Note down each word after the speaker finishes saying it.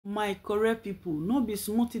My correct people, no be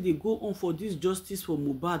small thing dey go on for this justice for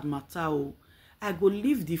Mohbad matter o. I go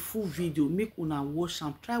leave the full video, make una watch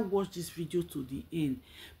am, try watch this video to the end.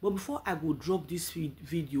 But before I go drop this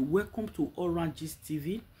video, welcome to S씬Aong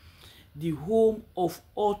TV, the home of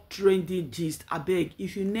all trending gist. Abeg,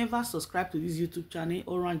 if you never subscribe to this YouTube channel,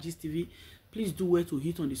 S씬Aong TV, please do well to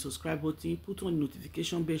hit on the subscribe button, put on the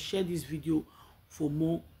notification bell, share this video for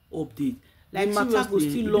more updates. Like the matter go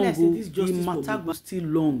still long, the matter go still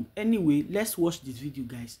long. Anyway, let's watch this video,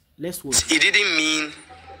 guys. Let's watch. It didn't mean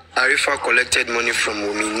Arifa collected money from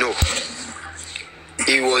Wunmi. No.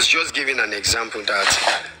 He was just giving an example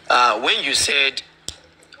that when you said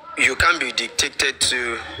you can't be dictated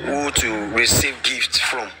to who to receive gifts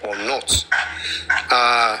from or not,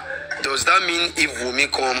 does that mean if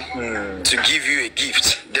Wunmi come to give you a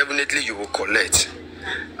gift, definitely you will collect?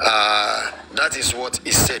 That is what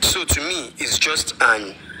he said. So to me, it's just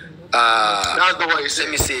an that's not what he said.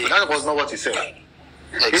 Let me say that was not what he said.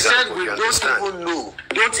 Example, he said we don't even know.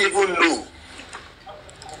 Don't even know.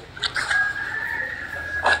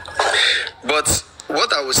 But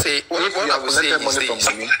what I would say, what I would say is this.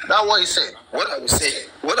 That's what he said. What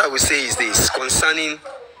I would say is this concerning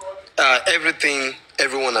everything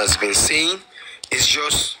everyone has been saying is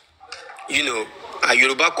just, you know,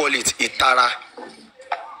 Yoruba call it Itara.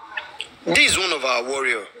 This is one of our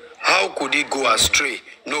warriors. How could he go astray?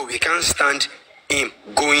 No, we can't stand him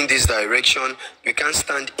going this direction. We can't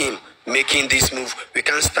stand him making this move. We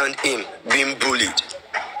can't stand him being bullied.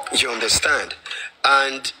 You understand?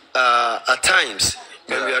 And at times,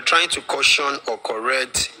 when we are trying to caution or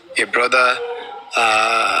correct a brother,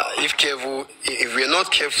 if we're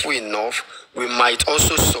not careful enough, we might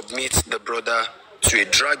also submit the brother to a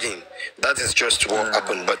dragging. That is just what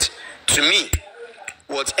happened. But to me,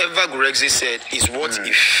 whatever Gregzy said is what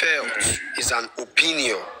he felt, is an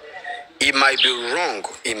opinion. It might be wrong,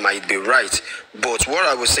 it might be right. But what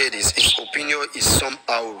I would say is his opinion is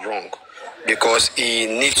somehow wrong, because he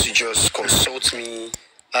needs to just consult me,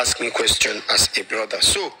 ask me questions as a brother.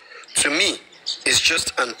 So to me, it's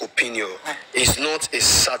just an opinion. It's not a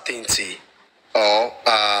certainty or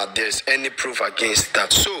there's any proof against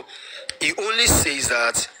that. So he only says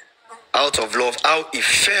that out of love, how he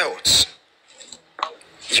felt.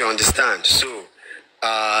 You understand? So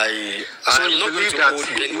I'm not going to hold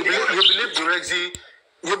Gregzy.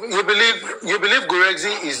 You believe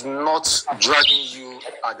Gregzy is not dragging you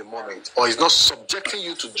at the moment, or is not subjecting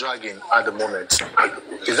you to dragging at the moment.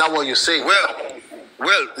 Is that what you're saying?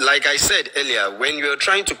 Well, like I said earlier, when you're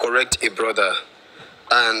trying to correct a brother,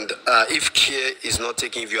 and if care is not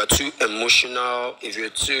taken, if you are too emotional, if you're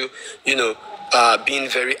too, being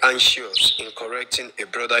very anxious in correcting a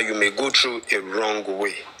brother, you may go through a wrong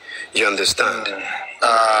way. You understand?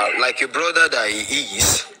 Like a brother that he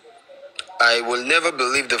is, I will never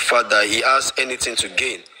believe the fact that he has anything to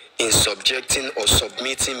gain in subjecting or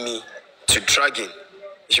submitting me to dragging.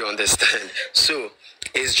 You understand? So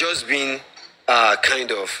it's just been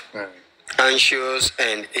kind of anxious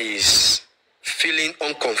and is feeling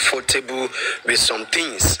uncomfortable with some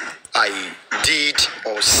things I did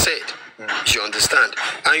or said. You understand?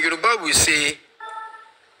 And Yoruba will say,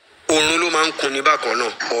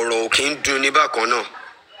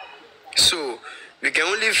 so we can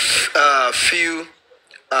only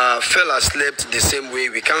fell asleep the same way.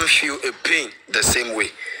 We can't feel a pain the same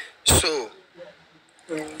way. So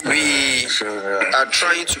we are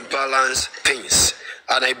trying to balance things.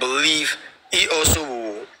 And I believe he also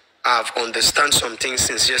will have understand some things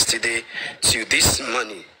since yesterday to this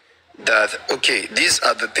morning. That, okay, these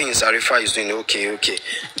are the things Arifa is doing. Okay.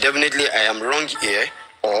 Definitely I am wrong here,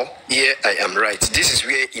 or here I am right. This is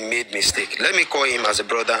where he made mistake. Let me call him as a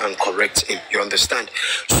brother and correct him. You understand?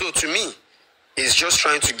 So to me, he's just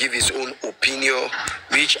trying to give his own opinion,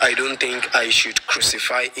 which I don't think I should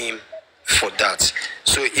crucify him for that.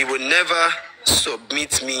 So he will never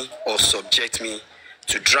submit me or subject me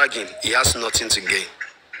to dragging. He has nothing to gain.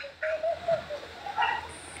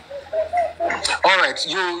 All right,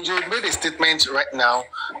 you made a statement right now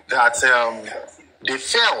that they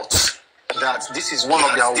felt that this is one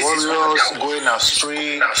of their warriors going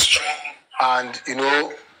astray, and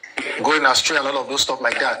going astray and all of those stuff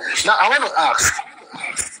like that. Now I want to ask,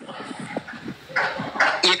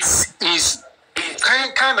 it is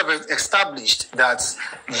kind of established that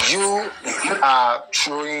you are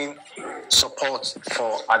showing support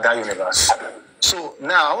for Ada Universe. So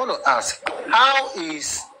now I want to ask, how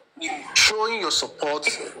is showing your support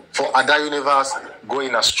for Ada Universe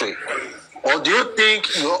going astray? Or do you think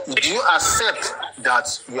do you accept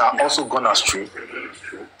that you are also gone astray?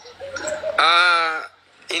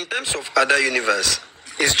 In terms of Ada Universe,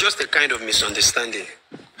 it's just a kind of misunderstanding.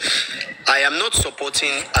 I am not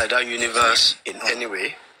supporting Ada Universe in any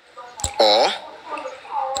way or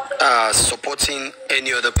supporting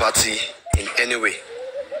any other party in any way,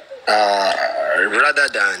 rather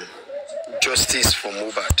than justice for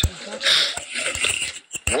Mohbad.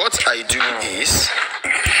 What I do is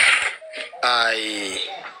I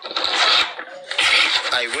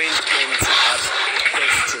went on to ask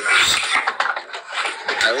questions.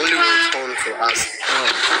 I only went on to ask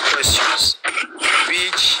questions,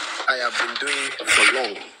 which I have been doing for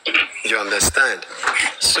long. You understand?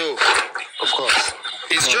 So, Of course.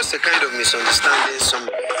 it's just a kind of misunderstanding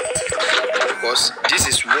somewhere, because this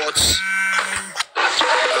is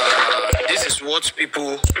what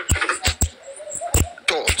people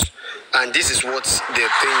thought, and this is what they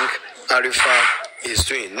think Arifa is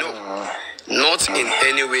doing. No, not in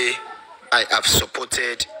any way I have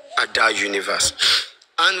supported Ada Universe.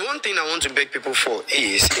 And one thing I want to beg people for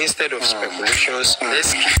is, instead of speculations,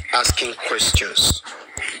 let's keep asking questions.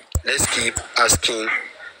 Let's keep asking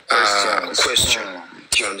questions.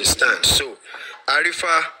 Do you understand? So,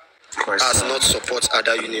 Arifa has not support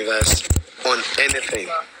Ada Universe on anything.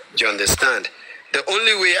 Do you understand? The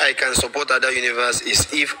only way I can support Ada Universe is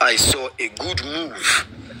if I saw a good move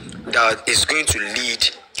that is going to lead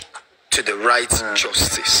to the right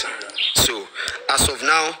justice. So, as of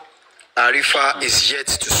now, Arifa is yet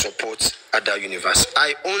to support Ada Universe.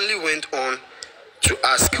 I only went on to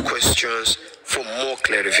ask questions for more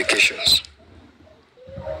clarifications.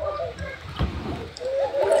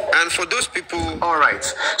 And for those people... All right.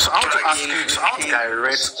 So I want to ask you a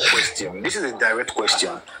direct question. This is a direct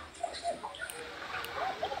question.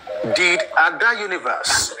 Did Ada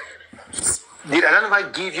Universe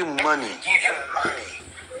give you money?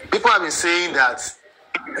 People have been saying that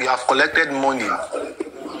you have collected money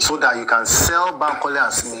so that you can sell Bankole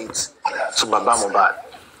and Smith to Baba Mohbad.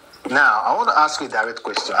 Now, I want to ask you a direct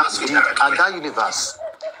question. Did Ada Universe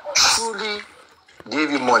truly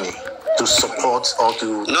give you money to support or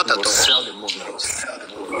to sell the movement?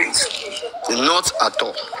 Not at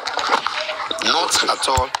all. Not at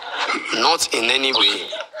all. Not in any way,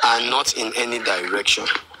 and not in any direction.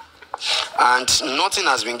 And nothing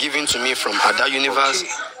has been given to me from Ada Universe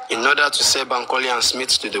in order to sell Bankole and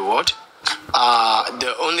Smith to the world.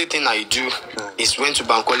 The only thing I do is went to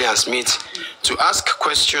Bankole and Smith to ask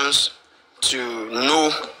questions, to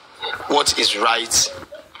know what is right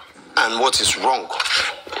and what is wrong.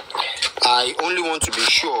 I only want to be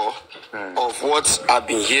sure of what I've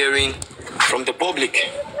been hearing from the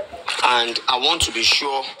public, and I want to be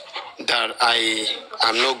sure that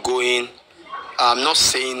I'm not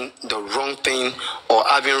saying the wrong thing or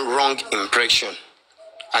having wrong impression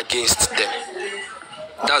against them.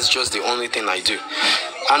 That's just the only thing I do.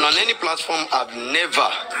 And on any platform, I've never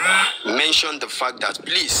mentioned the fact that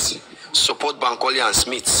please support Bankole and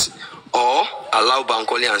Smith or allow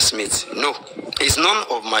Bankole and Smith. No, it's none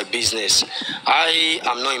of my business. I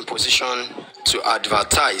am not in position to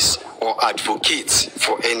advertise or advocate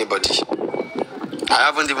for anybody. I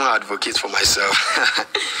haven't even advocated for myself.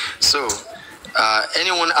 So,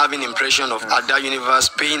 anyone having impression of Ada Universe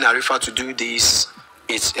paying Arifa to do this,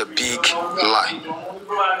 it's a big lie.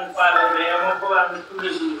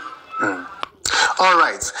 All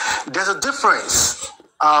right. There's a difference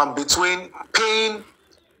between paying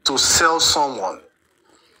to sell someone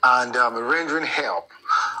and rendering help.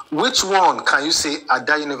 Which one can you say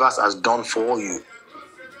Ada Universe has done for you?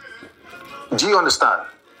 Do you understand?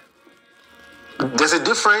 There's a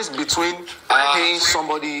difference between paying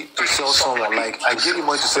somebody to sell someone, like I give you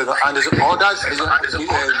money to sell them, and there's other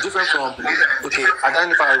different from Ada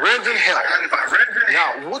Universe rendering help.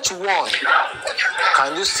 Now, which one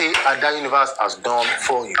can you say Ada Universe has done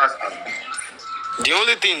for you? The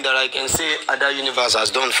only thing that I can say Ada Universe has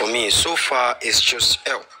done for me so far is just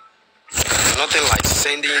help. Nothing like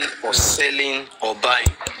sending or selling or buying.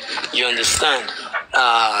 You understand?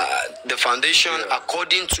 The foundation,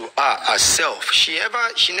 according to her herself, she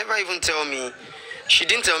never even tell me. She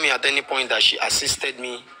didn't tell me at any point that she assisted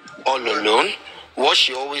me all alone. What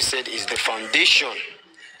she always said is the foundation.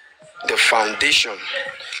 The foundation.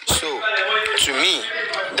 So, to me,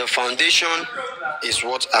 the foundation is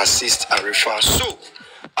what assists Arifa. So,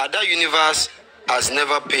 Ada Universe has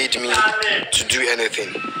never paid me to do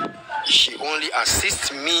anything. She only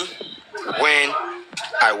assists me when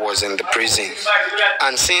I was in the prison.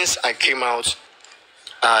 And since I came out,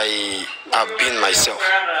 I have been myself.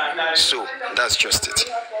 So, that's just it.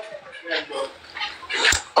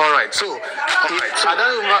 All right. So,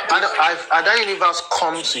 if Ada Universe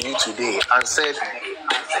comes to you today and said,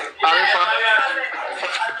 Arifa,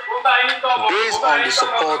 based on the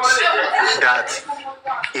support that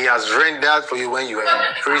he has rendered for you when you were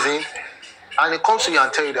in prison, and it comes to you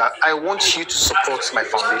and tell you that I want you to support my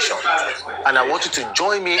foundation and I want you to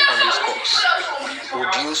join me on this cause,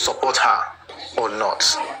 would you support her or not?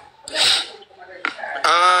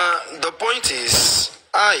 The point is,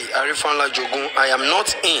 Arifa Jogun, I am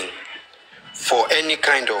not in for any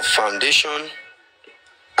kind of foundation.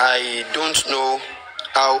 I don't know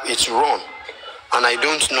how it's run, and I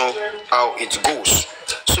don't know how it goes.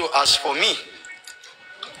 So as for me,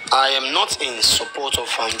 I am not in support of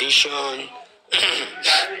foundation.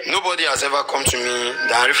 Nobody has ever come to me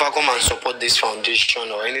that Arifa come and support this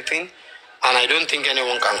foundation or anything, and I don't think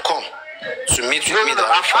anyone can come to meet with me.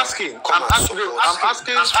 I'm asking,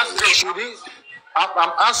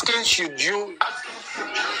 should you?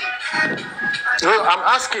 No, I'm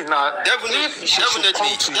asking now. If she should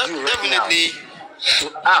come to you right now to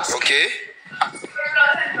ask. Okay.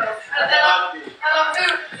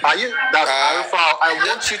 Are you that Arifa? I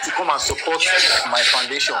want you to come and support my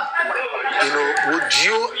foundation. You know, would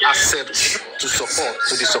you accept to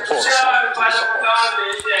the support?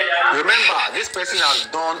 Remember, this person has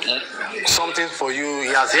done something for you.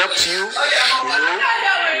 He has helped you. You know,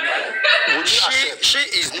 would you accept?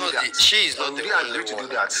 She is not the only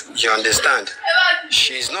one. You understand?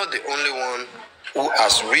 She is not the only one who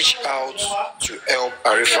has reached out to help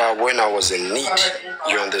Arifa when I was in need.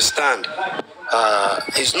 You understand?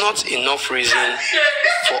 It's not enough reason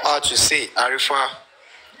for her to say, Arifa,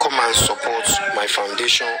 come and support my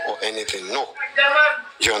foundation or anything. No.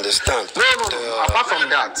 You understand? No. Apart from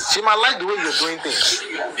that, she might like the way you're doing things.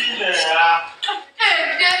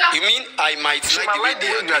 You mean I might like the way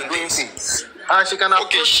you are doing things? And she can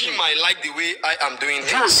okay, she might like the way I am doing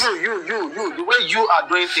things. You, the way you are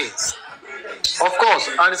doing things. Of course,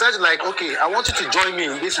 and it's actually like, okay, I want you to join me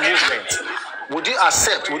in this movement. Would you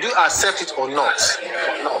accept it or not?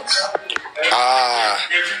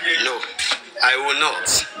 No, I will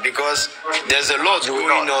not, because there's a lot going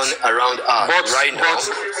on around us right now. But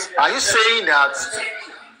are you saying that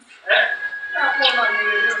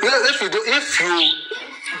if you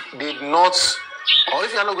did not, or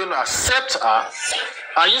if you're not going to accept her,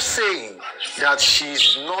 are you saying that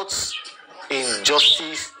she's not in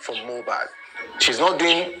justice for Mohbad? She's not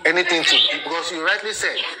doing anything because you rightly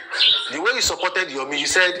said the way you supported Yomi, you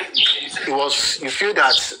said you feel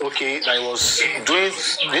that okay, that he was doing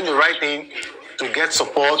the right thing to get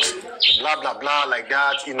support, blah blah blah, like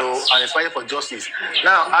that, you know, and it's fighting for justice.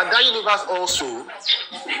 Now, at that universe also,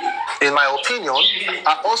 in my opinion,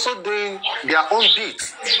 are also doing their own bit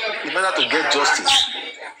in order to get justice.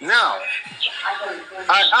 Now,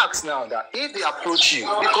 I ask now that if they approach you,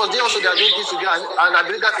 because they are doing things together, and I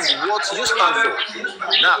believe that is what you stand for.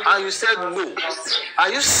 Now, and you said no. Are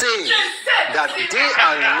you saying that they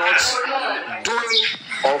are not doing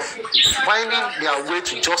of finding their way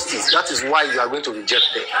to justice? That is why you are going to reject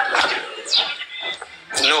them.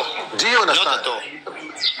 No. Do you understand?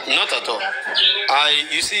 Not at all.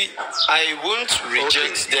 I won't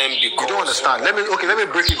reject them because you don't understand. Let me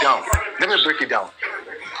break it down.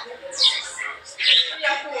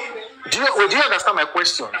 Do you understand my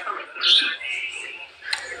question?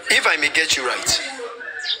 If I may get you right,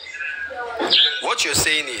 what you're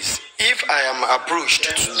saying is, if I am approached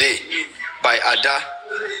today by Ada,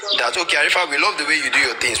 that okay, Arifa, we love the way you do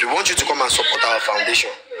your things, we want you to come and support our foundation.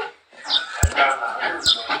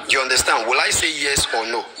 You understand? Will I say yes or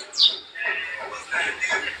no?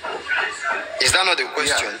 Is that not the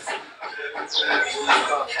question? Yeah.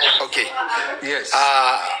 Okay. Yes.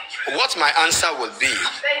 What my answer will be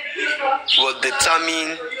will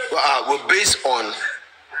determine, will base on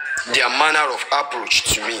their manner of approach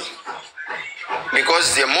to me.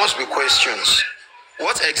 Because there must be questions.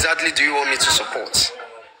 What exactly do you want me to support?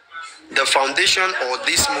 The foundation or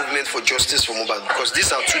this movement for justice for Mohbad? Because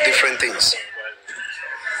these are two different things.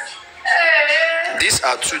 These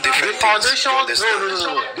are two different things. No.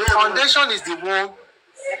 The foundation is the one.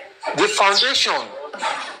 The foundation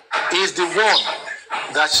is the one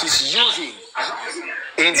that she's using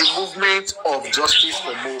in the movement of justice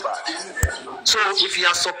for Mohbad. So if you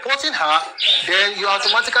are supporting her, then you are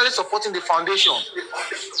automatically supporting the foundation.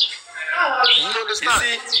 You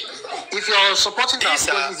understand? If you are supporting her,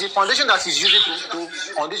 because it's the foundation that she's using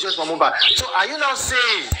to on this justice for Mohbad. So are you now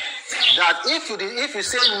saying that if you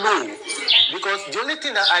say no, because the only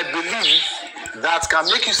thing that I believe that can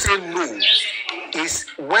make you say no is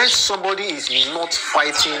when somebody is not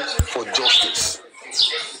fighting for justice.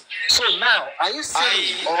 So now, are you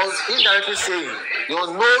saying or indirectly saying your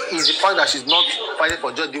no is the fact that she's not fighting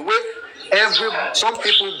for justice? The way some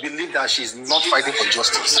people believe that she's not fighting for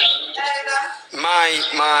justice.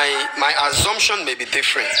 My assumption may be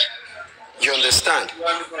different. You understand?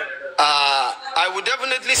 I would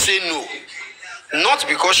definitely say no Not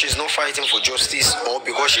because she's not fighting for justice or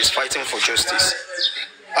because she's fighting for justice.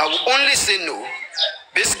 I will only say no,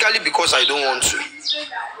 basically because I don't want to.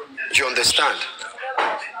 You understand?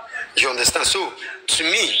 You understand? So, to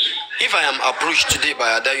me, if I am approached today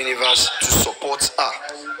by Ada Universe to support her,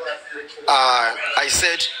 I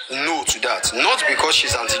said no to that. Not because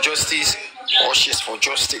she's anti-justice or she's for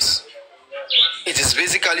justice. It is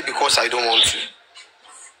basically because I don't want to.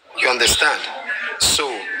 You understand?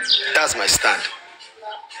 So, that's my stand.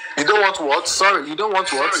 You don't want what? Sorry, you don't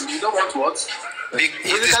want what? You don't want what? It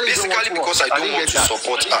is basically because I don't want to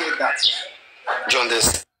support her. Do you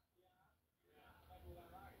understand?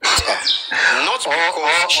 Not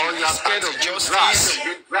because she is scared of justice.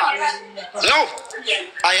 No,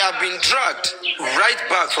 I have been dragged right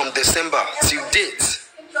back from December till date.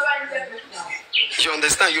 You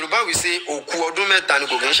understand? Yoruba we say Oku odun meta ni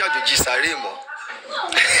ko kin ṣàjòjì sáré mọ́.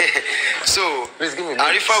 So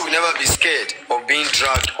Arifa will never be scared of being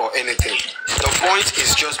dragged or anything. The point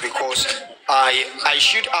is just because I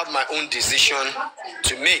should have my own decision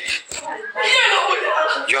to make.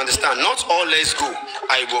 You understand? Not all let's go,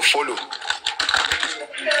 I will follow.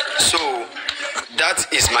 So that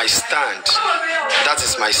is my stand. That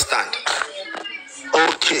is my stand.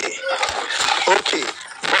 Okay. Okay.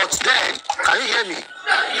 But then, can you hear me?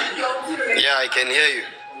 Yeah, I can hear you.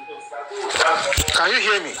 Can you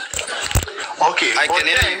hear me? Okay, I can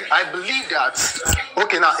hear you. I believe that.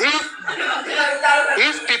 Okay, now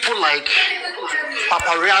if people like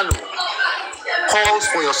Papariano calls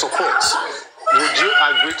for your support, would you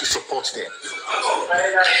agree to support them?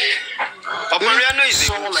 Papariano is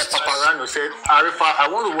someone like Papariano said, Arifa, I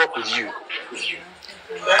want to work with you.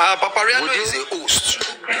 Papariano is a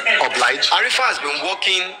host. Oblige. Arifa has been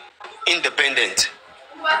working independent,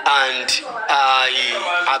 and I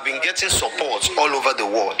have been getting support all over the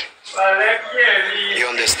world. You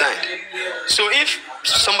understand? So if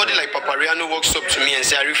somebody like Papariano walks up to me and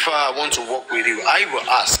says, Arifa, I want to work with you, I will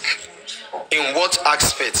ask, in what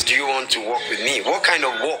aspects do you want to work with me? What kind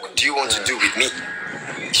of work do you want to do with me?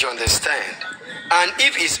 You understand? And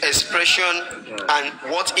if his expression and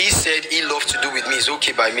what he said he loved to do with me is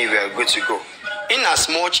okay by me, we are good to go. In as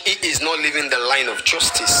much he is not living the line of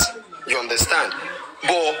justice. You understand?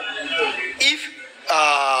 But if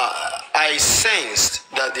I sensed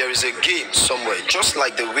that there is a game somewhere, just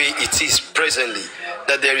like the way it is presently,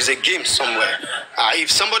 that there is a game somewhere.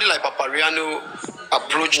 If somebody like Papariano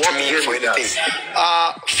approached me for anything,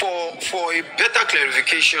 for a better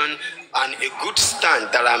clarification and a good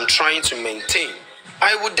stand that I'm trying to maintain,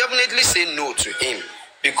 I would definitely say no to him,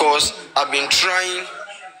 because I've been trying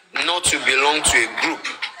not to belong to a group,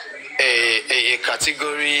 a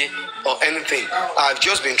category or anything. I've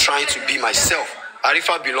just been trying to be myself.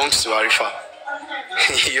 Arifa belongs to Arifa.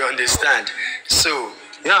 You understand? So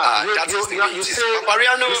yeah, that's the way it is.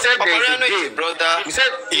 Papariano is a brother.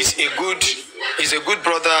 He's a good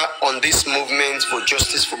brother on this movement for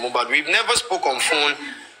justice for Mohbad. We've never spoke on phone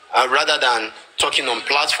rather than talking on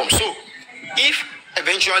platform. So if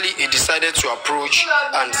eventually he decided to approach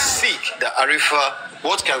and seek the Arifa,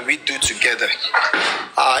 what can we do together?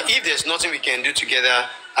 If there's nothing we can do together,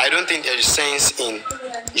 I don't think there is sense in,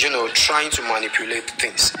 trying to manipulate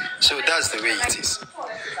things. So that's the way it is.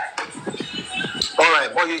 All right,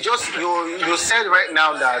 but you said right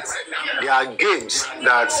now that there are games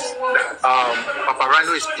that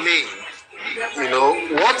Papariano is playing.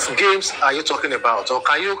 What games are you talking about? Or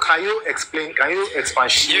can you explain? Can you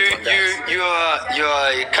expatiate on that? You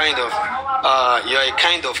are a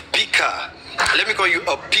kind of picker. Let me call you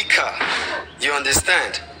a picker. You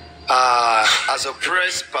understand? As a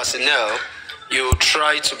press personnel, you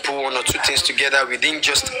try to put one or two things together within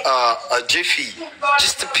just a jiffy,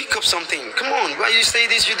 just to pick up something. Come on, why you say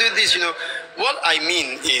this, you do this, What I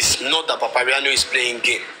mean is not that Papariano is playing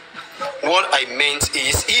game. What I meant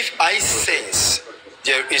is, if I sense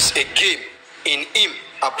there is a game in him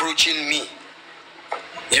approaching me,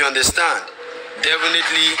 you understand?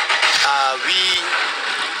 Definitely,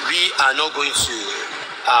 we are not going to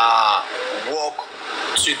work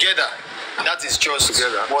together. That is just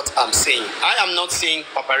what I'm saying. I am not saying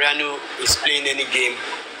Papariano is playing any game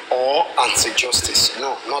or anti-justice.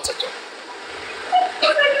 No, not at all.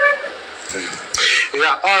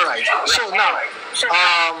 Yeah, all right. So now,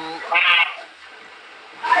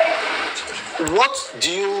 what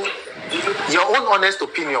do your own honest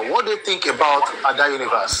opinion, what do you think about Ada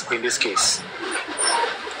Universe in this case?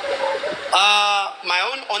 My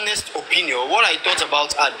own honest opinion, what I thought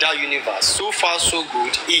about Ada Universe, so far so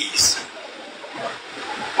good, is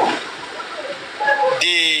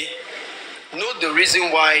they know the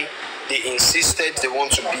reason why they insisted they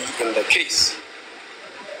want to be in the case.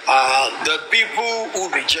 The people who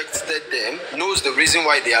rejected them knows the reason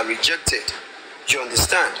why they are rejected. Do you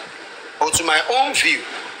understand? But to my own view,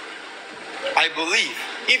 I believe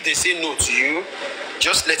if they say no to you,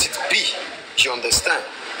 just let it be. Do you understand?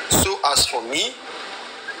 So as for me,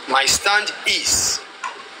 my stand is,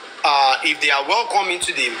 if they are welcome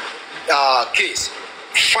into the case,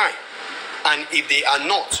 fine. And if they are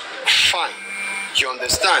not, fine. Do you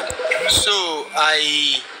understand? So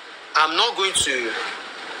I'm not going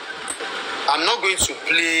to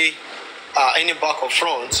play any back or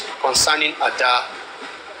front concerning Ada,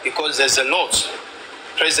 because there's a lot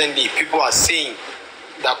presently people are saying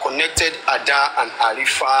that connected Ada and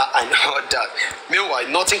Arifa and all that. Meanwhile,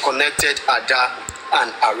 nothing connected Ada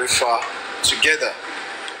and Arifa together.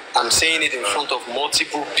 I'm saying it in front of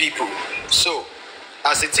multiple people. So,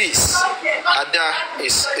 as it is, Ada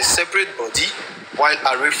is a separate body, while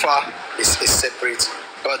Arifa is a separate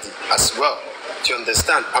body as well. Do you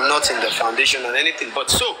understand? I'm not in the foundation or anything, but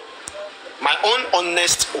so my own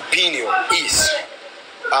honest opinion is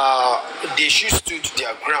they should stand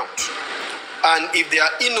their ground, and if they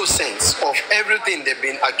are innocent of everything they've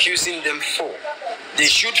been accusing them for, they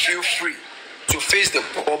should feel free to face the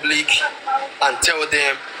public and tell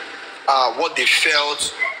them what they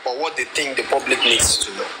felt or what they think the public needs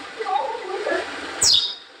to know.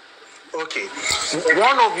 Okay,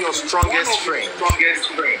 one of your strongest friends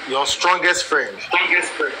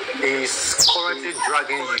is currently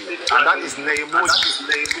dragging you, and that is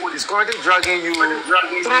Neimoji. Is currently dragging you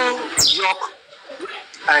through York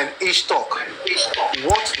and Ishtok.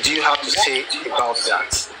 What do you have to say about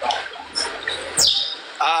that?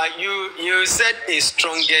 You said a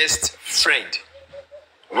strongest friend.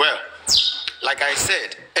 Well, like I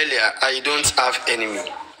said earlier, I don't have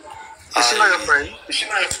enemy. Is she not your friend?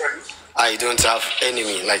 I don't have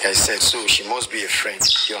enemy, like I said, so she must be a friend.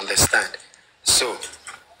 You understand? So,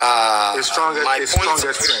 the strongest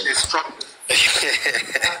friend.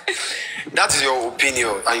 That's your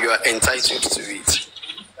opinion, and you are entitled to it.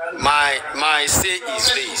 My say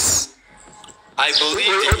is this. I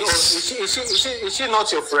believe this. Is she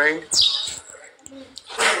not your friend?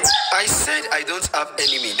 I said I don't have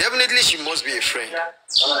enemy. Definitely, she must be a friend.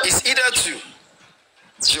 It's either two.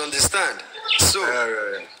 Do you understand? So,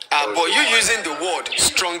 but you using the word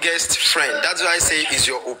strongest friend, that's why I say is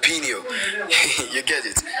your opinion. You get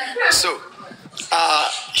it? So,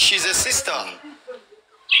 she's a sister.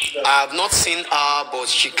 I have not seen her, but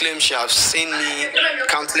she claims she has seen me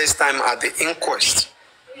countless times at the inquest.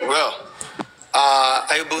 Well,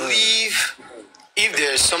 I believe if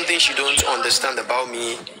there is something she don't understand about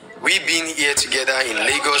me, we being here together in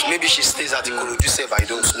Lagos, maybe she stays at Ikorodu, I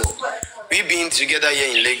don't know. We being together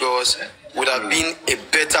here in Lagos would have been a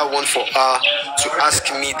better one for her to ask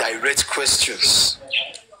me direct questions.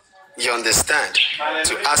 You understand?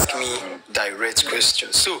 To ask me direct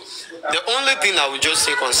questions. So, the only thing I would just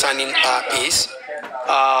say concerning her is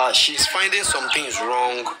she's finding some things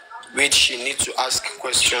wrong, which she needs to ask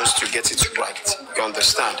questions to get it right. You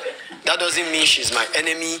understand? That doesn't mean she's my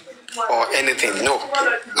enemy or anything. No.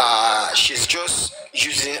 She's just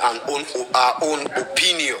using her own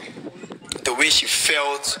opinion. The way she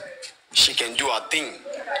felt she can do her thing,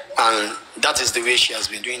 and that is the way she has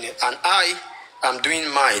been doing it, and I am doing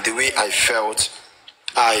mine the way I felt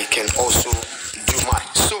I can also do mine.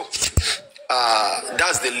 So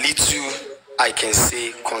that's the little I can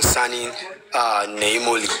say concerning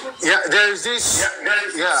Neimoli. Yeah, there is this.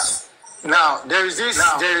 Now there is this.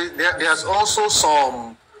 There's also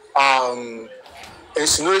some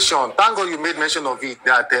insinuation. Thank God you made mention of it,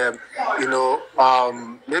 that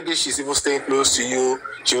maybe she's even staying close to you.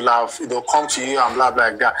 She'll have come to you and blah blah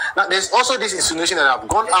like that. Now there's also this insinuation that have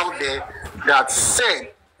gone out there that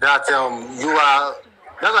said that you are.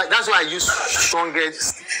 That's why I use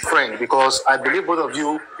strongest friend, because I believe both of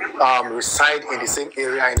you reside in the same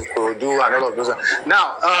area in Ikorodu and all of those.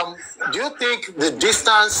 Now, do you think the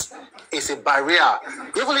distance is a barrier?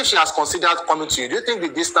 Even if she has considered coming to you, do you think the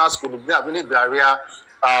distance could have been a barrier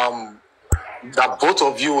that both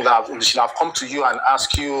of you should have come to you and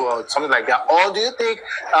ask you or something like that? Or do you think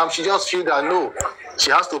she just feel that no,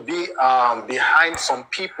 she has to be behind some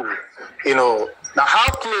people, Now,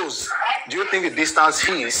 how close do you think the distance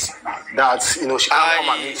is that she can't come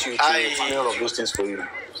and meet you to explain all of those things for you?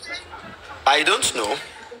 I don't know.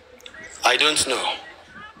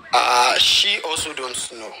 She also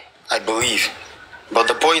don't know, I believe. But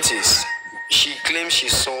the point is, she claims she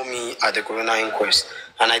saw me at the coroner inquest,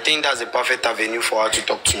 and I think that's the perfect avenue for her to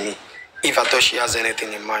talk to me, if I thought she has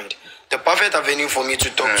anything in mind. The perfect avenue for me to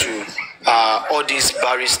talk to all these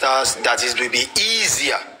barristers, that is will be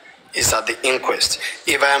easier is at the inquest.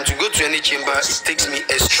 If I am to go to any chamber, it takes me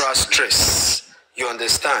extra stress. You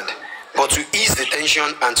understand? But to ease the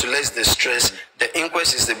tension and to less the stress, the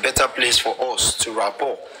inquest is the better place for us to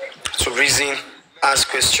rapport, to reason, ask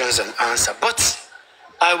questions and answer. But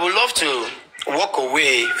I would love to walk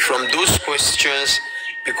away from those questions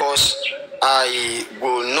because I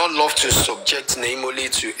will not love to subject Naimoli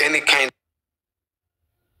to any kind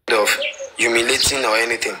of humiliating or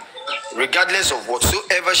anything, regardless of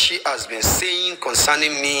whatsoever she has been saying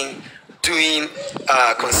concerning me, doing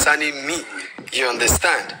concerning me. You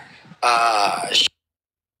understand?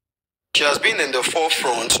 She has been in the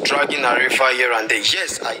forefront, dragging Arifa here and there.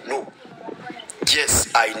 Yes, I know. Yes,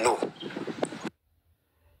 I know.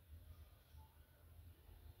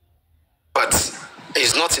 But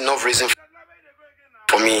it's not enough reason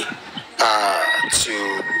for me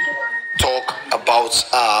to talk about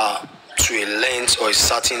to a length or a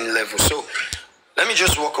certain level. So let me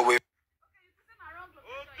just walk away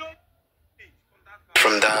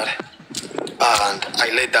from that and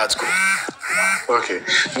I let that go. Okay.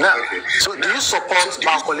 Now, so do you support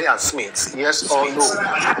Bankole and Smith? Yes or no?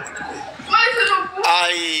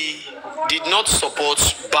 I did not support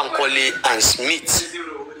Bankole and Smith.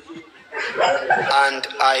 And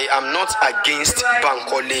I am not against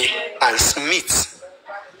Bankole and Smith.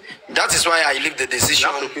 That is why I leave the decision.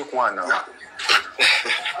 You have to pick one now.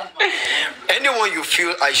 Anyone you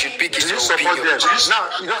feel I should pick is your support opinion. them. Now,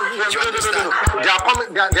 no.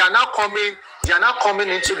 They are now coming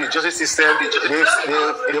into the justice system.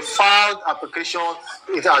 They filed application.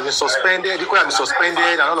 It has been suspended. It could have been suspended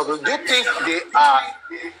and all of those. Do you think they are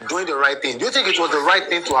doing the right thing? Do you think it was the right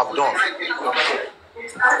thing to have done?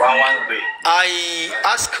 I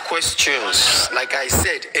ask questions, like I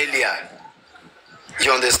said earlier.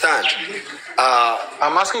 You understand?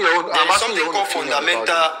 I'm asking your own.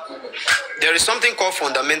 There is something called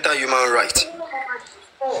fundamental human right.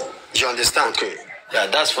 You understand? Okay. Yeah,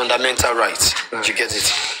 that's fundamental right. You get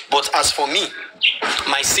it? But as for me,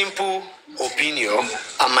 my simple opinion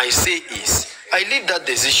and my say is, I leave that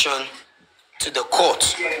decision to the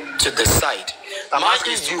court to decide. I'm Mine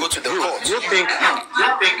asking is to you, go to the court. Do you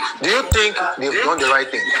think they've done the right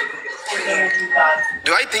thing?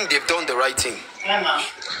 Do I think they've done the right thing?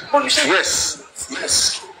 Yes.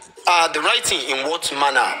 The right thing in what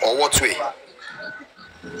manner or what way?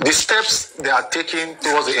 The steps they are taking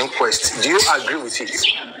towards the inquest, do you agree with it?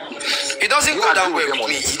 It doesn't go that way with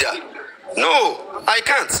me either. No, I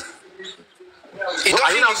can't.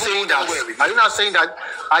 Are you now saying that they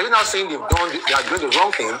are doing the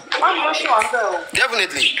wrong thing?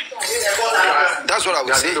 Definitely. That's what I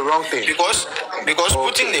would say. Doing the wrong thing. Because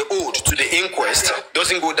putting the oath to the inquest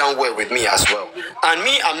doesn't go down well with me as well. And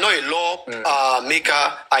me, I'm not a law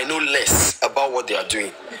maker. I know less about what they are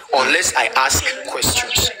doing unless I ask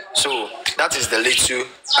questions. So that is the little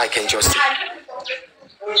I can just say.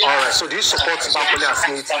 All right. So do you support Bankole and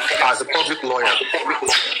Smith as a public lawyer?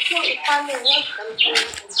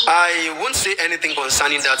 I won't say anything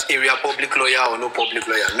concerning that area, public lawyer or no public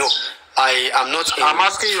lawyer. No, I am not. I'm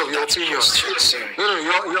asking you of your opinion. No,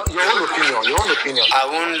 your own opinion. Your own opinion. I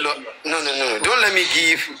won't. No. Don't let me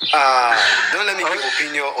give.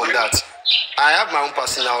 Opinion on that. I have my own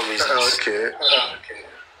personal reasons.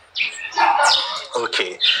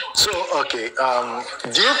 Okay. So, do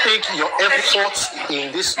you think your efforts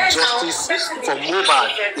in this justice for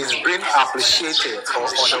Mohbad is being appreciated or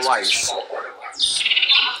otherwise?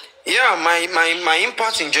 Yeah, my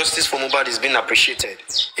impact in justice for Mohbad is being appreciated,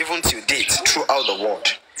 even to date, throughout the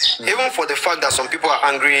world. Even for the fact that some people are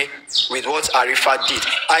angry with what Arifa did.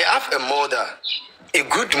 I have a mother, a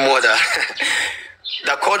good mother,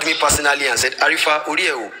 that called me personally and said, Arifa,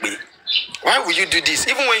 why would you do this?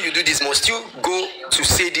 Even when you do this, must you go to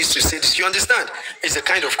say this, to say this? You understand? It's a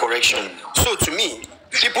kind of correction. So to me,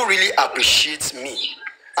 people really appreciate me.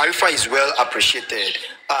 Arifa is well appreciated,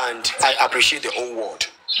 and I appreciate the whole world.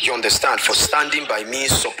 You understand? For standing by me,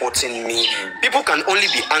 supporting me. People can only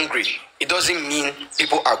be angry. It doesn't mean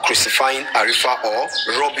people are crucifying Arifa or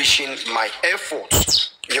rubbishing my efforts.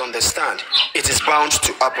 You understand? It is bound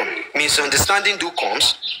to happen. Misunderstanding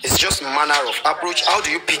comes. It's just manner of approach. How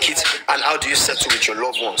do you pick it and how do you settle with your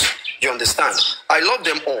loved ones? You understand? I love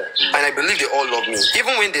them all and I believe they all love me.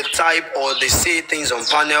 Even when they type or they say things on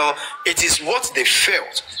panel, it is what they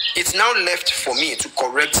felt. It's now left for me to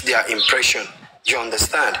correct their impression. You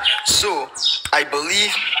understand? So I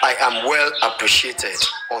believe I am well appreciated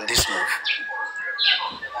on this move.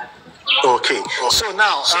 Okay. So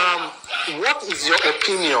now, what is your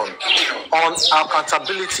opinion on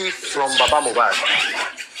accountability from Baba Mohbad?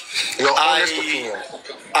 Your honest opinion.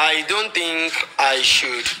 I don't think I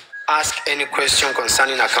should ask any question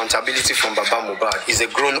concerning accountability from Baba Mohbad. He's a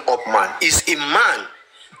grown-up man. He's a man.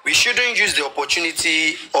 We shouldn't use the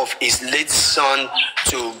opportunity of his late son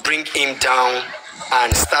to bring him down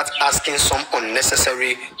and start asking some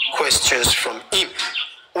unnecessary questions from him.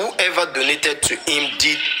 Whoever donated to him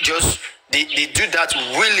they do that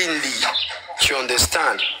willingly, you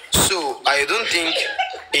understand? So I don't think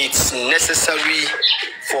it's necessary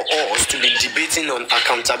for us to be debating on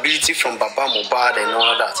accountability from Baba Mohbad and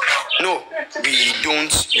all that. No, we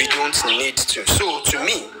don't need to. So to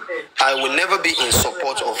me, I will never be in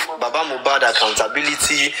support of Baba Mohbad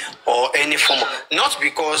accountability or any form of, not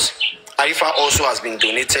because Arifa also has been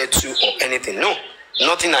donated to or anything. No,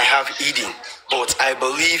 nothing I have hidden. But I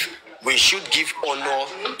believe we should give honor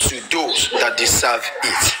to those that deserve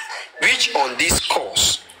it. Which on this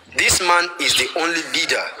course, this man is the only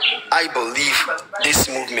leader I believe this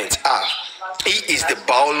movement have. He is the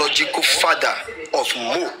biological father of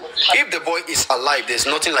Mo. If the boy is alive, there's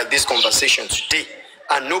nothing like this conversation today.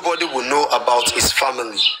 And nobody will know about his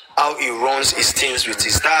family, how he runs his things with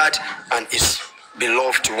his dad and his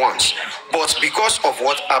beloved ones. But because of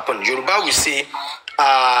what happened, Yoruba will say,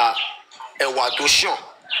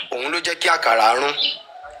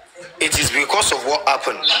 it is because of what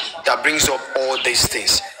happened that brings up all these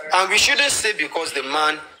things. And we shouldn't say because the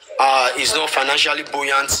man is not financially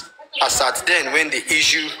buoyant as at then when the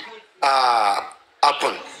issue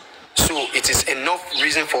happened. So it is enough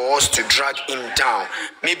reason for us to drag him down,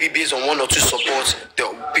 maybe based on one or two support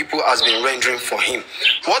the people has been rendering for him.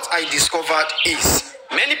 What I discovered is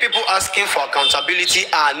many people asking for accountability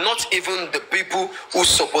are not even the people who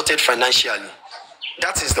supported financially.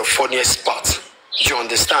 That is the funniest part. Do you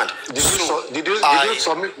understand? Did you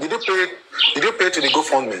pay to the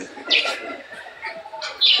GoFundMe?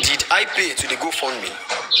 Did I pay to the GoFundMe?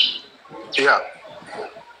 Yeah.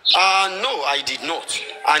 No, I did not,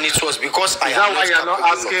 and it was because Is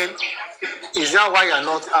that why you're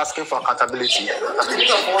not asking for accountability?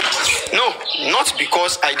 No, not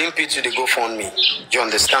because I didn't pay to the GoFundMe. You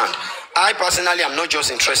understand? I personally am not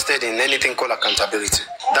just interested in anything called accountability.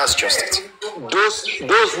 That's just it. Those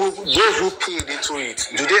who paid into it,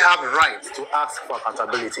 do they have right to ask for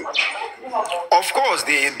accountability? Of course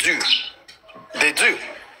they do. They do.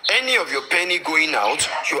 Any of your penny going out,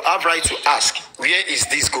 you have right to ask, where is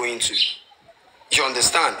this going to? You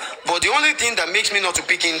understand? But the only thing that makes me not to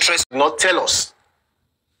pick interest, not tell us,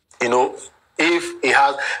 if it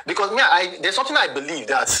has, because there's something I believe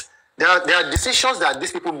that there are decisions that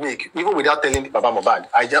these people make even without telling Baba Mohbad.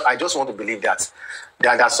 I just want to believe that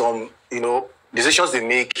there are some decisions they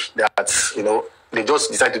make that they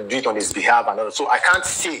just decide to do it on his behalf and all. So I can't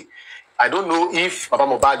say. I don't know if Baba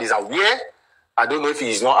Mohbad is aware. I don't know if he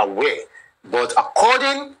is not aware. But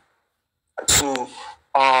according to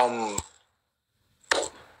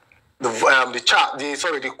the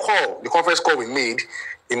conference call we made,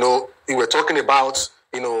 we were talking about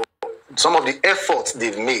some of the efforts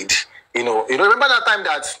they've made. Remember that time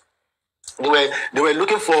that they were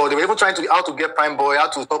looking for, they were even trying to how to get Prime Boy, how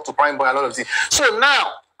to talk to Prime Boy, and all of this. So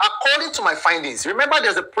now, according to my findings, remember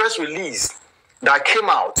there's a press release that came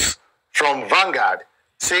out from Vanguard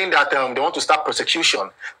saying that they want to start prosecution.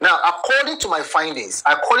 Now, according to my findings,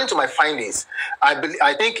 I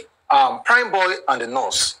think Prime Boy and the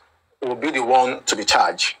nurse will be the one to be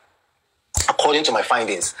charged. According to my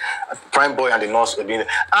findings, Prime Boy and the nurse will be.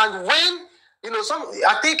 And when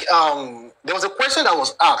I think there was a question that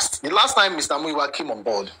was asked the last time Mr. Muiwa came on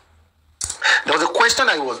board. There was a question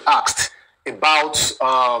that was asked about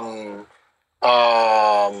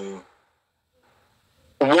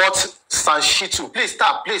what Sanshitu, please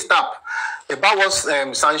stop, about what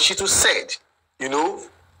Sanshitu said,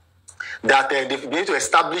 that they need to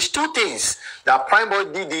establish two things, that Prime Boy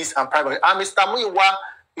did this and Prime Boy, and Mr. Muiwa,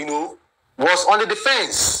 was on the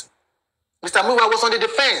defense. Mr. Muiwa was on the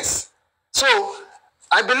defense. So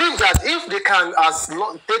I believe that if they can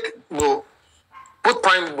put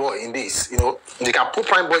Prime Boy in this, they can put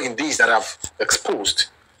Prime Boy in this that have exposed,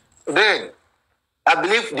 then I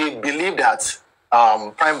believe they believe that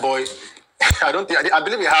Prime Boy, I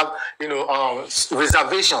believe they have,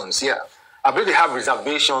 reservations. Yeah, I believe they have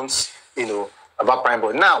reservations, about Prime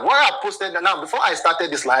Boy. Now, what I posted now before I started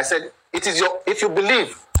this live, I said, if you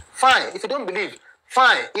believe, fine. If you don't believe,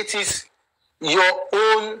 fine. It is your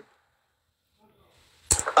own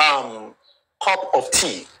cup of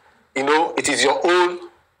tea. It is your own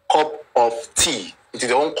cup of tea. It is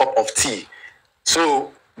your own cup of tea.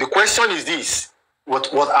 So the question is this: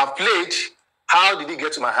 what I've played, how did it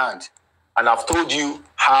get to my hand? And I've told you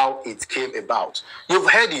how it came about. You've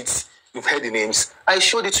heard it. You've heard the names. I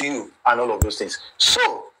showed it to you and all of those things.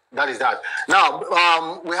 So That is that. Now,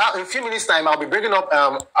 we have in a few minutes' time. I'll be bringing up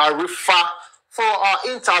Arifa for our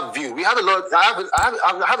interview. We have a lot.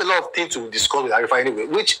 I have a lot of things to discuss with Arifa anyway,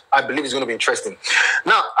 which I believe is going to be interesting.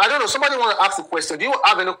 Now, I don't know. Somebody want to ask a question? Do you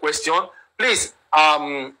have any question? Please,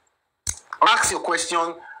 ask your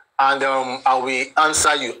question, and I will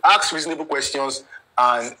answer you. Ask reasonable questions,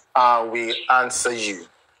 and I will answer you.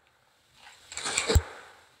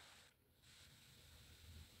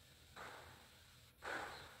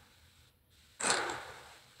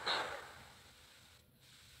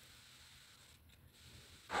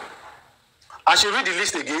 I should read the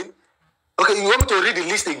list again. Okay, you want me to read the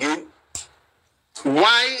list again?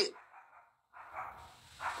 Why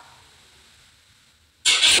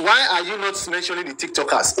are you not mentioning the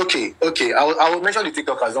TikTokers? Okay, I will mention the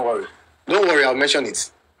TikTokers. Don't worry, I'll mention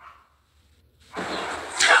it.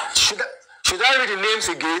 Should I read the names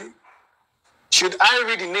again? Should I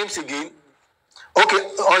read the names again? Okay,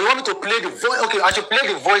 or you want me to play the voice? Okay, I should play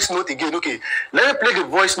the voice note again. Okay, let me play the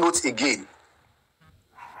voice notes again.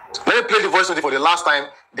 Let me play the voice note for the last time.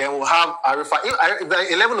 Then we'll have Arifa.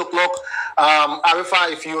 If 11 o'clock,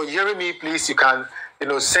 Arifa, if you're hearing me, please, you can,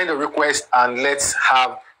 send a request and let's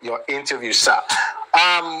have your interview, sir.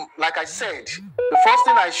 Like I said, the first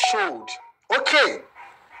thing I showed. Okay,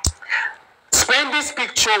 Spendy's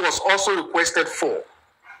picture was also requested for.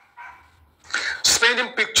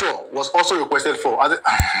 Spending picture was also requested for. All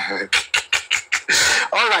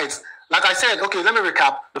right. Like I said, okay, let me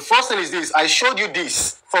recap. The first thing is this. I showed you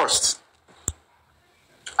this first.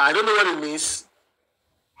 I don't know what it means.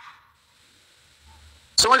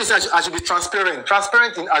 Somebody said I should be transparent.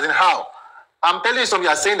 Transparent as in how? I'm telling you something,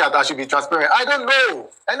 you're saying that I should be transparent. I don't know.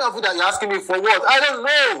 Any of you that you're asking me for what? I don't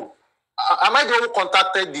know. Am I the one who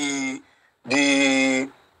contacted the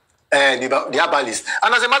herbalist?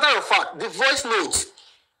 And as a matter of fact, the voice notes,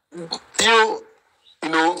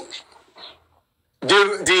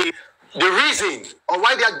 the reason or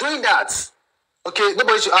why they are doing that. Okay,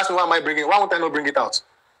 nobody should ask me why am I bringing it. Why won't I not bring it out?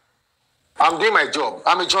 I'm doing my job.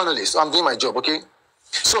 I'm a journalist, so I'm doing my job, okay?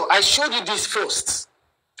 So I showed you this first,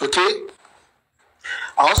 okay?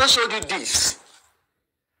 I also showed you this.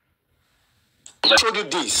 I showed you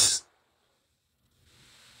this,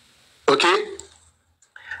 okay?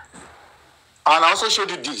 And I also showed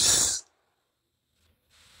you this.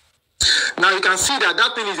 Now you can see that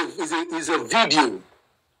that thing is a video.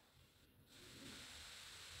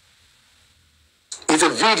 It's a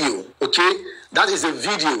video, okay? That is a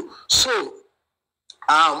video. So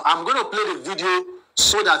I'm going to play the video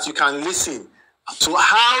so that you can listen to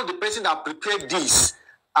how the person that prepared this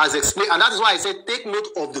has explained. And that is why I said take note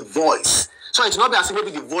of the voice. So it will not be as if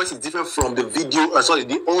maybe the voice is different from the video,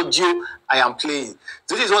 the audio I am playing.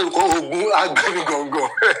 This is what we call Ogun Agbenu Gongo.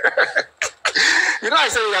 I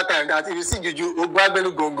said that time that if you see Juju, Ogun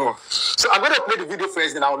Agbenu Gongo. So I'm going to play the video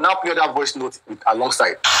first, and I will now play that voice note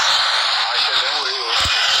alongside.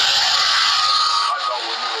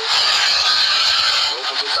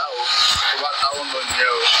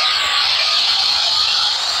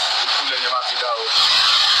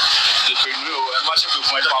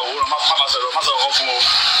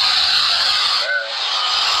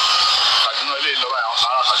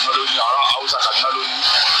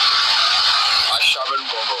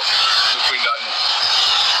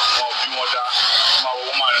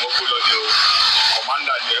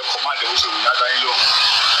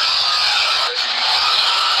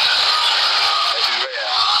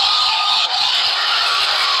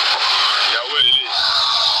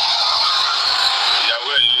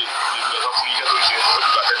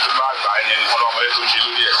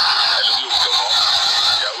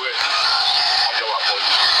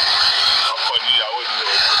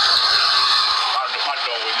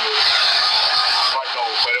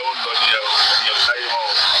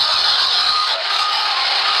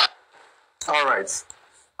 All right.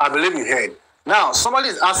 I believe you heard. Now, somebody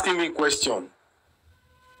is asking me a question.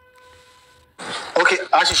 Okay,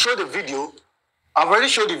 I should show the video. I've already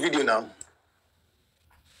showed the video now.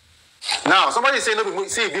 Now, somebody is saying, no,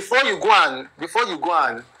 see, before you go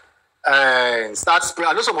and start spraying,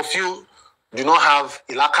 I know some of you do not have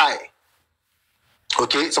ilakai.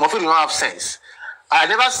 Okay, some of you do not have sense. I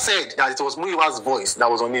never said that it was Muyiwa's voice that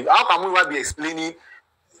was on it. How can Muyiwa be explaining?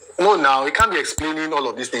 No, now, he can't be explaining all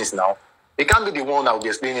of these things now. He can't be the one that will be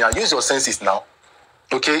explaining it. Use your senses now.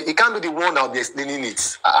 Okay? He can't be the one that will be explaining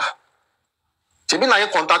it. She be like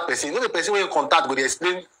a contact person. You know the person when you contact, but they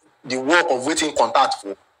explain the work of waiting contact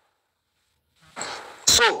for.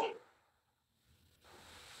 So,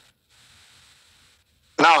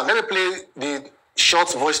 now let me play the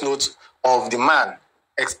short voice note of the man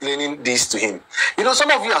explaining this to him. Some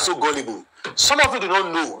of you are so gullible. Some of you do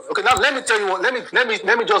not know. Okay, now let me tell you what. Let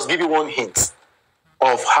me just give you one hint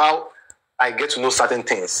of how I get to know certain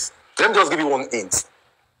things. Let me just give you one hint.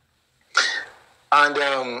 And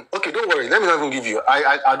okay, don't worry. Let me not even give you.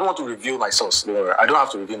 I don't want to reveal my source. Don't worry. I don't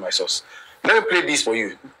have to reveal my source. Let me play this for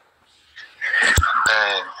you.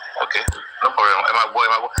 Okay, no problem. My boy.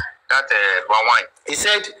 That one wine. He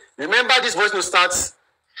said, "Remember, this voice note starts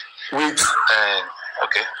with."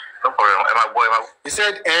 Okay, no problem. My boy. He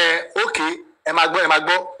said, "Okay,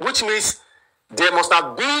 emagbo," which means there must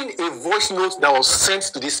have been a voice note that was sent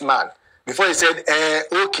to this man before he said,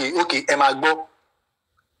 "Okay, emagbo."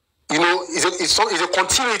 You know, it's a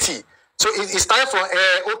continuity. So it started from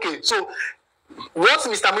okay. So what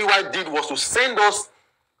Mr. Muiwa did was to send us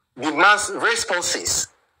the man's responses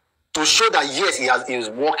to show that yes, he is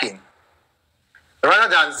working, rather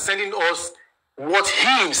than sending us what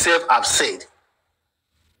he himself have said.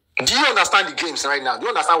 Do you understand the games right now? Do you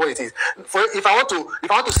understand what it is? If I want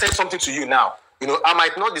to send something to you now, you know, I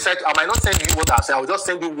might not send you what I've said. I will just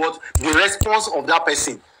send you what the response of that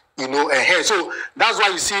person. You know, so that's why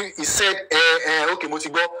you see he said okay,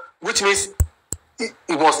 Motibo, which means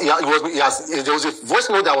there was a voice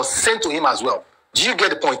note that was sent to him as well. Do you get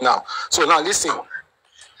the point now? So now listen.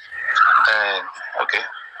 Okay,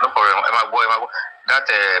 no problem. My boy. That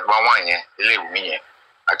one wine, leave me.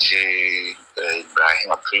 Actually,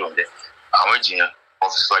 Ibrahim Apilon, I'm waiting.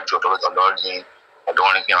 Officer Joe, I don't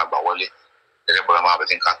want anything about Wally. The problem I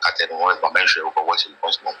think I cut it was my mention of what it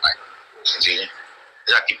was my mind.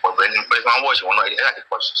 I keep on bringing, but my watch will not. I keep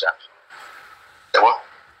watching. The what?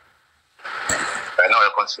 I know I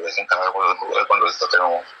consider. I think I will start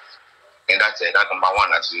on. And that's that number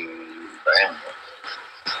one. That's Ibrahim.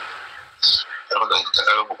 I don't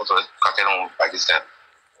go to cut it on by this time.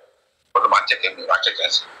 But I'm checking.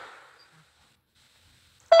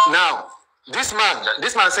 Now, this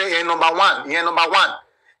man say number one.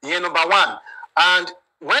 And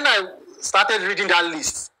when I started reading that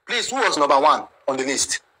list, please, who was number one on the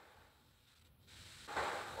list?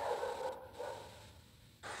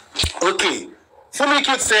 Okay.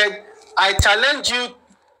 Fumikit said, I challenge you,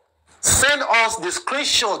 send us the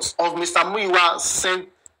screenshots of Mr. Muiwa sent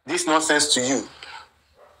this nonsense to you.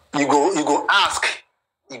 You go ask,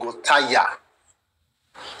 you go tire.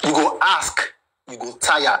 You go ask, you go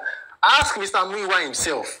tire. Ask Mr. Muiwa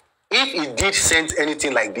himself if he did send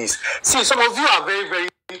anything like this. See, some of you are very, very.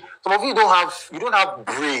 Some of you don't have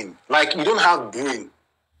brain. Like you don't have brain.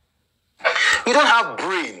 You don't have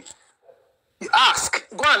brain. You ask,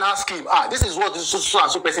 go and ask him. This is what this so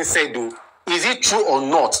and so person said. Though, is it true or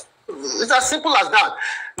not? It's as simple as that.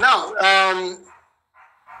 Now,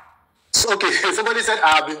 okay. Somebody said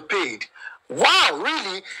I have been paid. Wow,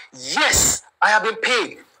 really? Yes, I have been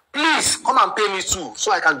paid. Please come and pay me too,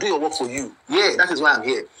 so I can do your work for you. Yeah, that is why I'm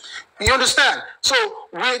here. You understand? So,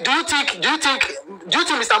 do you think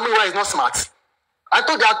Mr. Muiwa is not smart? I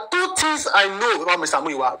thought there are two things I know about Mr.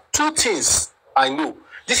 Muiwa. Two things I know.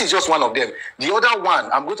 This is just one of them. The other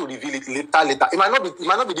one, I'm going to reveal it later. It might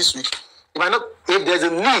not be this week. It might not. If there's a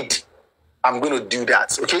need, I'm going to do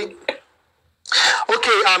that. Okay.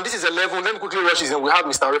 Okay. This is 11. Let me quickly rush this. We have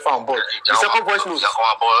Mr. Arifa on board. The second voice note.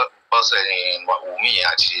 Wunmi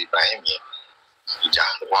àti Ibrahim yẹn ìjà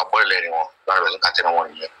wọn abọ́ ẹlẹ́rìí wọn lára rẹ̀ káàtẹ́ náà wọ́n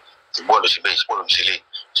nìyẹn ti bọ́ọ̀lù ṣe bẹ́ẹ̀ bọ́ọ̀lù ṣe lé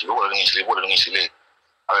ṣe bọ́ọ̀lù ní ìṣẹ̀lẹ̀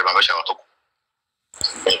àwọn ìbámu ẹ̀ṣẹ̀ àwọn tó kù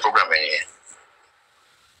ní program ẹ̀yìn yẹn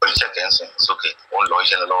wọ́n ṣe kẹ́ńsìn sókè wọ́n lọ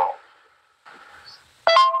iṣẹ́ lọ́wọ́.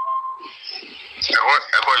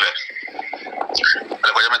 ẹ̀kọ́ lẹ̀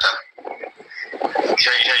ẹ̀lẹ́kọ̀ọ́jọ́ mẹ́ta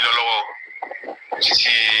iṣẹ́ yìí lọ lọ́wọ́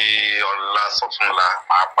títí ọ̀la sọ́túnla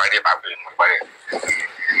máa parí ẹ̀ máa parí ẹ̀.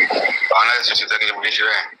 àwọn náà ṣe tẹ́kẹ́ ní ṣe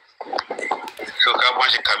bẹ́ẹ̀ so ká wọ́n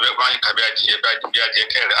ṣe kàbí adìyẹ bí adìyẹ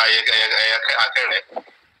kẹrẹ akẹrẹ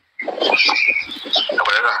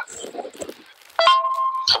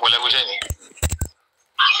ọ̀pọ̀lẹ́gbẹ́sẹ̀ ni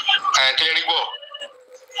kílẹ̀ rí gbọ́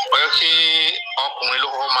ọ̀yọ́ kí ọkùnrin ló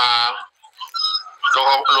kọ́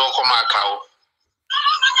máa kà ó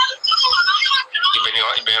ìbẹ̀rẹ̀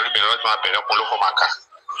ọdún máa bẹ̀rẹ̀ ọkùnrin ló kọ́ máa kà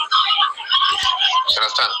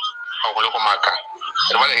understand ọkùnrin ló kọ́ máa kà.